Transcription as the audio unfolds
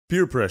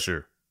Peer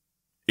pressure.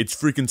 It's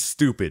freaking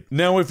stupid.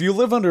 Now, if you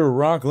live under a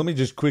rock, let me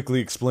just quickly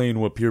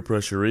explain what peer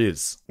pressure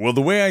is. Well,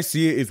 the way I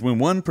see it is when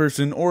one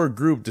person or a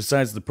group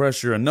decides to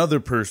pressure another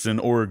person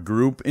or a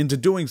group into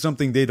doing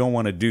something they don't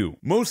want to do.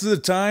 Most of the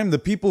time, the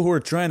people who are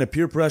trying to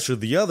peer pressure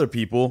the other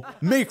people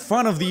make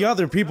fun of the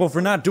other people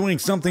for not doing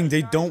something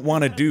they don't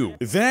want to do.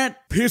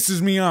 That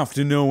pisses me off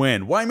to no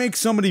end. Why make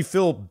somebody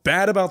feel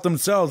bad about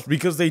themselves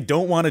because they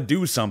don't want to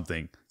do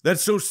something?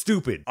 That's so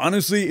stupid.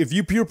 Honestly, if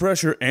you peer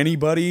pressure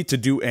anybody to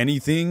do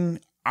anything,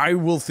 I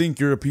will think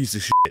you're a piece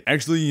of shit.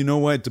 Actually, you know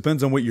what? It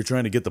depends on what you're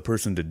trying to get the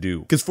person to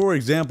do. Because, for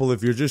example,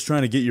 if you're just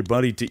trying to get your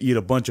buddy to eat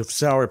a bunch of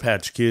Sour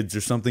Patch Kids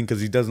or something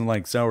because he doesn't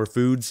like sour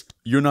foods,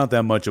 you're not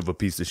that much of a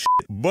piece of shit.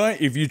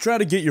 But if you try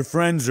to get your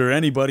friends or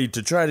anybody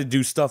to try to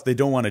do stuff they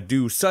don't want to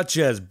do, such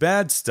as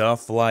bad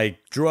stuff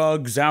like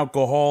drugs,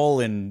 alcohol,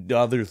 and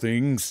other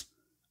things,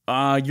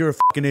 you're a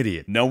fucking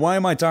idiot. Now, why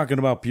am I talking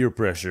about peer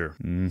pressure?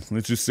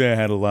 Let's just say I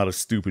had a lot of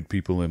stupid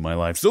people in my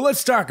life, so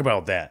let's talk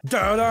about that.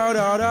 That's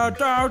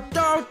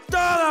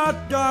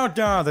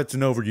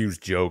an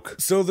overused joke.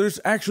 So there's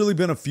actually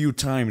been a few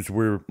times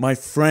where my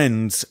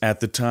friends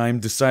at the time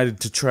decided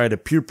to try to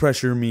peer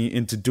pressure me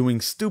into doing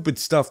stupid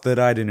stuff that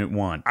I didn't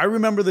want. I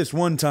remember this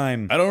one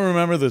time, I don't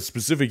remember the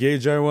specific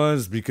age I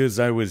was because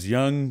I was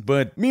young,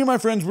 but me and my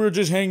friends were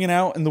just hanging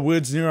out in the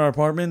woods near our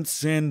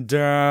apartments, and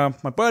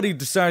my buddy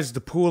decides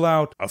to pull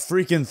out a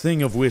freaking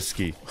thing of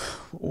whiskey.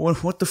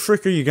 What the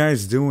frick are you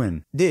guys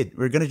doing? Dude,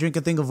 we're gonna drink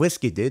a thing of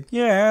whiskey, dude.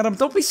 Yeah, Adam,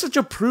 don't be such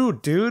a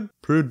prude, dude.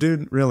 Prude,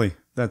 dude? Really?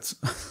 That's...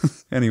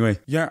 Anyway,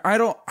 yeah, I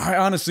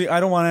honestly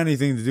don't want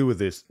anything to do with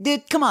this.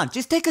 Dude, come on,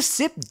 just take a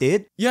sip,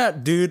 dude. Yeah,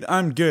 dude,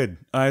 I'm good.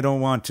 I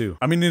don't want to.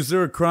 I mean, is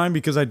there a crime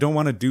because I don't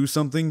want to do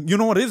something? You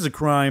know what is a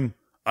crime?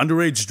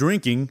 Underage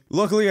drinking.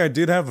 Luckily, I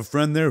did have a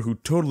friend there who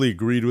totally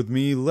agreed with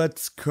me.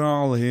 Let's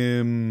call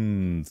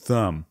him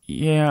Thumb.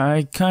 Yeah,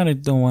 I kinda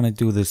don't want to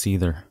do this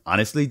either.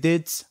 Honestly,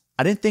 dudes,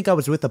 I didn't think I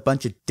was with a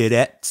bunch of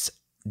didettes.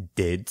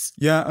 Dids.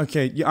 Yeah,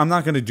 okay, yeah, I'm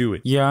not gonna do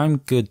it. Yeah, I'm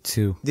good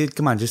too. Dude,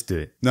 come on, just do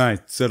it. No, I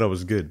said I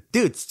was good.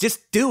 Dudes,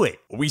 just do it.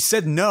 We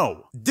said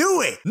no.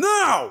 Do it!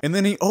 No! And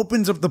then he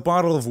opens up the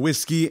bottle of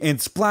whiskey and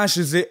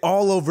splashes it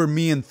all over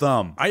me and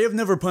Thumb. I have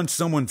never punched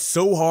someone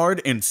so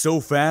hard and so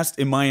fast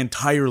in my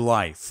entire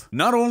life.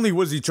 Not only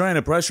was he trying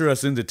to pressure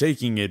us into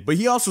taking it, but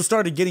he also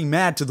started getting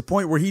mad to the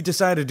point where he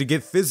decided to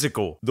get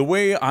physical. The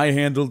way I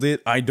handled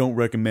it, I don't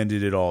recommend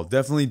it at all.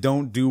 Definitely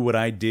don't do what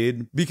I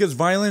did, because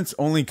violence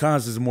only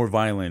causes more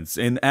violence.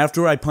 And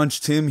after I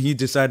punched him, he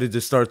decided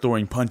to start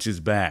throwing punches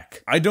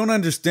back. I don't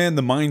understand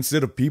the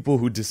mindset of people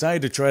who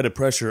decide to try to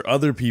pressure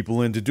other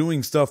people into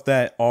doing stuff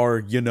that are,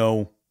 you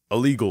know,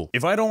 illegal.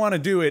 If I don't want to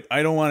do it,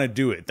 I don't want to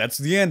do it. That's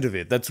the end of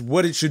it. That's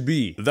what it should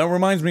be. That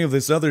reminds me of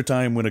this other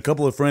time when a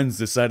couple of friends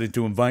decided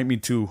to invite me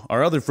to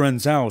our other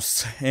friend's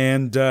house,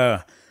 and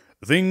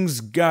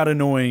things got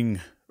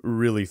annoying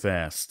really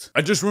fast.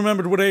 I just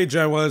remembered what age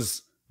I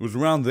was. It was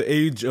around the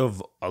age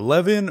of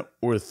 11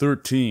 or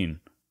 13.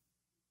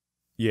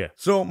 Yeah.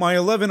 So my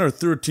 11 or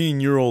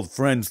 13-year-old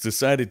friends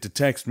decided to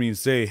text me and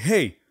say,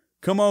 "Hey,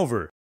 come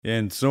over."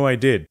 And so I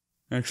did.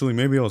 Actually,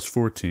 maybe I was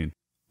 14.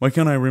 Why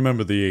can't I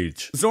remember the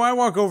age? So I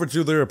walk over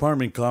to their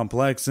apartment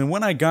complex, and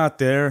when I got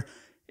there,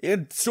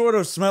 it sort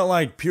of smelled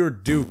like pure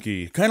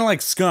dookie. Kind of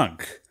like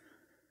skunk.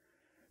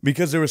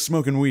 Because they were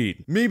smoking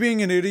weed. Me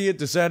being an idiot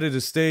decided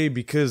to stay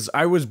because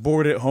I was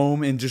bored at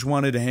home and just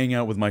wanted to hang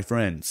out with my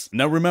friends.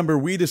 Now remember,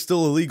 weed is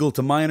still illegal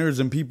to minors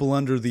and people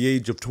under the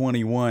age of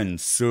 21,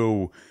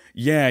 so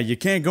yeah, you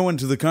can't go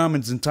into the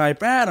comments and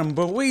type, "Adam,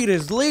 but weed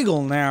is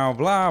legal now,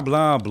 blah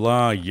blah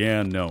blah."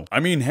 Yeah, no. I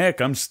mean, heck,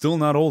 I'm still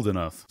not old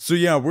enough. So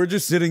yeah, we're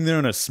just sitting there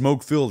in a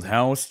smoke-filled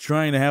house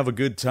trying to have a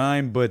good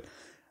time, but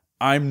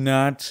I'm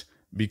not,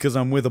 because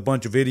I'm with a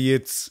bunch of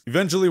idiots.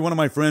 Eventually, one of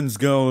my friends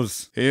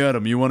goes, "Hey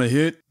Adam, you want a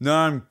hit?" "No,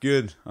 I'm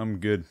good. I'm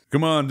good."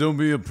 "Come on, don't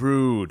be a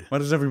prude." Why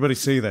does everybody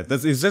say that?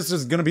 Is this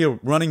just gonna be a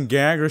running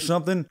gag or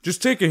something?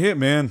 Just take a hit,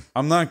 man.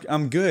 I'm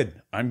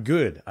good. I'm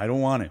good. I don't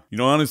want it. You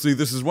know, honestly,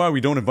 this is why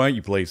we don't invite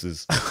you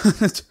places.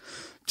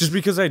 Just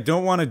because I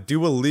don't want to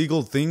do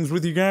illegal things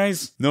with you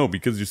guys? No,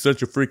 because you're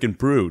such a freaking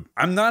prude.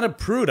 I'm not a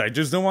prude, I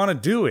just don't want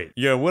to do it.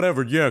 Yeah,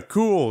 whatever, yeah,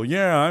 cool,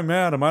 yeah, I'm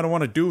Adam, I don't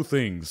want to do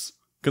things.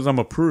 Because I'm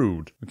a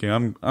prude. Okay,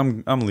 I'm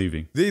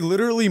leaving. They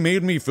literally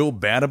made me feel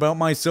bad about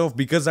myself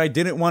because I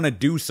didn't want to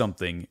do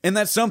something, and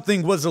that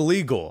something was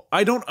illegal.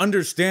 I don't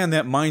understand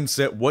that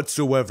mindset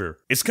whatsoever.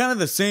 It's kind of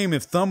the same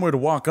if Thumb were to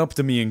walk up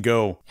to me and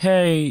go,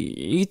 "Hey,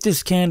 eat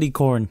this candy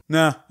corn."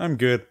 "Nah, I'm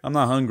good. I'm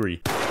not hungry."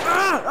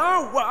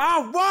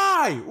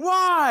 Why?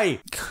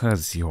 Why?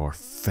 'Cause you're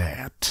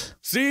fat.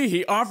 See,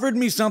 he offered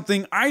me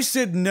something, I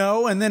said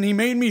no, and then he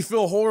made me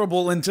feel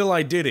horrible until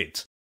I did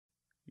it.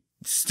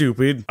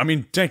 Stupid. I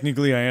mean,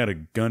 technically I had a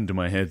gun to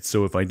my head,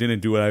 so if I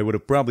didn't do it, I would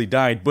have probably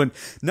died, but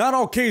not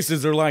all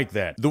cases are like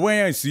that. The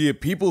way I see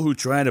it, people who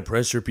try to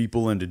pressure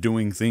people into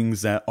doing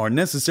things that are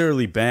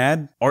necessarily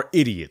bad are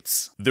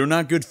idiots. They're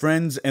not good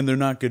friends, and they're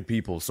not good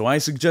people, so I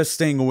suggest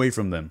staying away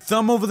from them.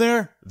 Thumb over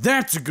there?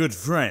 That's a good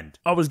friend.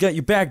 Always got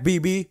your back,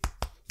 BB.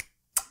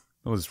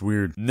 That was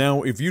weird.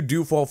 Now, if you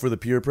do fall for the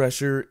peer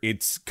pressure,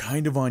 it's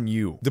kind of on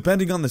you.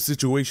 Depending on the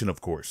situation,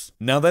 of course.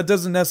 Now, that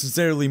doesn't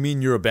necessarily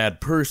mean you're a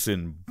bad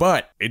person,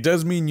 but it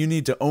does mean you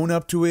need to own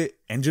up to it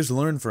and just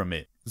learn from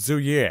it. So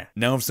yeah,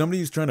 now if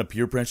somebody's trying to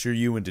peer pressure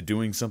you into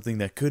doing something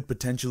that could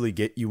potentially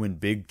get you in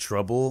big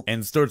trouble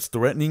and starts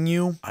threatening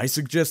you, I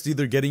suggest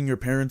either getting your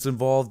parents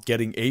involved,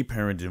 getting a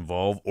parent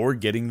involved, or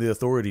getting the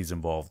authorities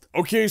involved.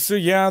 Okay, so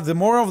yeah, the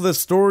moral of the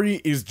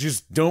story is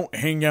just don't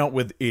hang out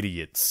with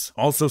idiots.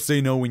 Also say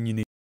no when you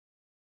need.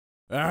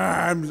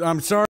 I'm sorry.